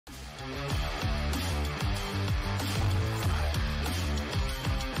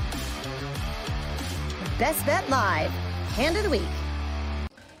Best Bet Live, Hand of the Week.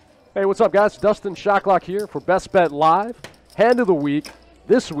 Hey, what's up, guys? Dustin Shacklock here for Best Bet Live, Hand of the Week.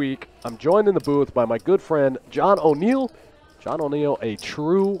 This week, I'm joined in the booth by my good friend, John Oneal. John Oneal, a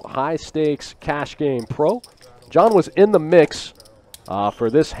true high-stakes cash game pro. John was in the mix for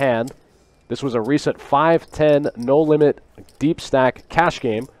this hand. This was a recent 5-10 no-limit deep stack cash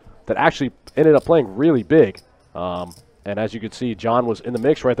game that actually ended up playing really big. And as you can see, John was in the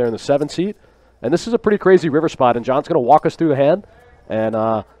mix right there in the 7 seat. And this is a pretty crazy river spot, and John's going to walk us through the hand and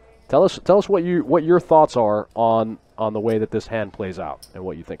tell us what your thoughts are on the way that this hand plays out and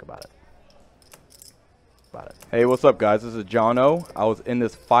what you think about it. Hey, what's up, guys? This is John O. I was in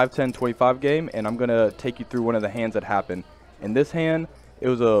this 5-10-25 game, and I'm going to take you through one of the hands that happened. In this hand, it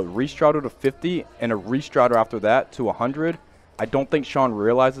was a restraddle to 50 and a restraddle after that to 100. I don't think Sean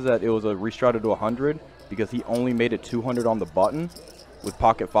realizes that it was a restraddle to 100 because he only made it 200 on the button with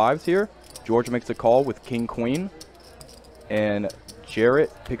pocket fives here. George makes a call with king queen, and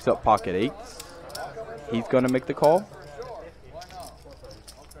Jarrett picks up pocket eights. He's going to make the call.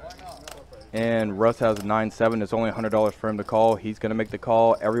 And Russ has 9-7. It's only $100 for him to call. He's going to make the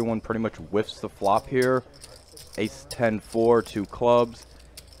call. Everyone pretty much whiffs the flop here. Ace 10-4, 2 clubs.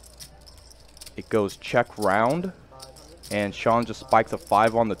 It goes check round, and Sean just spikes a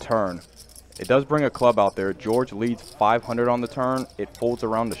 5 on the turn. It does bring a club out there. George leads 500 on the turn. It folds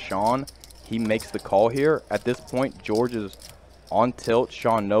around to Sean. He makes the call here. At this point, George is on tilt.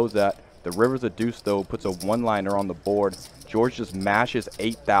 Sean knows that. The river's a deuce, though, puts a one-liner on the board. George just mashes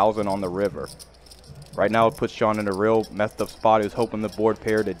 8,000 on the river. Right now, it puts Sean in a real messed up spot. He was hoping the board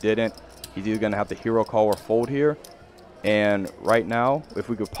paired. It didn't. He's either going to have to hero call or fold here. And right now, if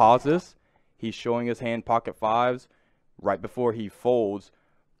we could pause this, he's showing his hand pocket fives right before he folds.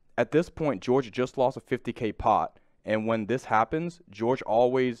 At this point, George just lost a 50K pot. And when this happens, George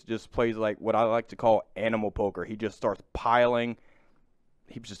always just plays like what I like to call animal poker. He just starts piling.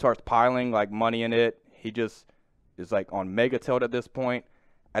 He just starts piling like money in it. He just is like on mega tilt at this point.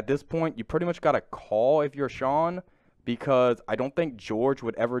 At this point, you pretty much got to call if you're Sean, because I don't think George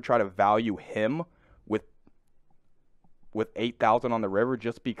would ever try to value him with 8,000 on the river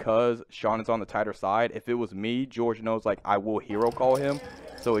just because Sean is on the tighter side. If it was me, George knows like I will hero call him,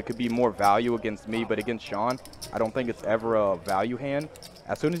 so it could be more value against me. But against Sean, I don't think it's ever a value hand.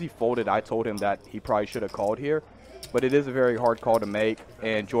 As soon as he folded, I told him that he probably should have called here. But it is a very hard call to make,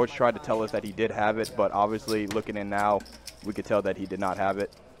 and George tried to tell us that he did have it, but obviously looking in now, we could tell that he did not have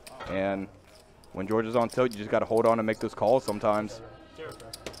it. And when George is on tilt, you just got to hold on and make those calls sometimes.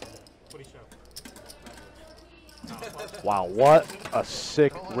 Wow, what a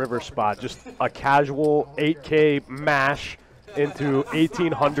sick river spot. Just a casual 8K mash into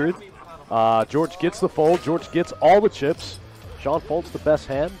 1,800. George gets the fold. George gets all the chips. Sean folds the best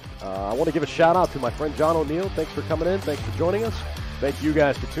hand. I want to give a shout out to my friend John Oneal. Thanks for coming in. Thanks for joining us. Thank you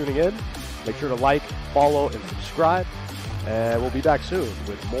guys for tuning in. Make sure to like, follow, and subscribe. And we'll be back soon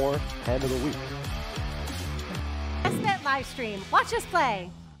with more Hand of the Week. Best Bet live stream. Watch us play.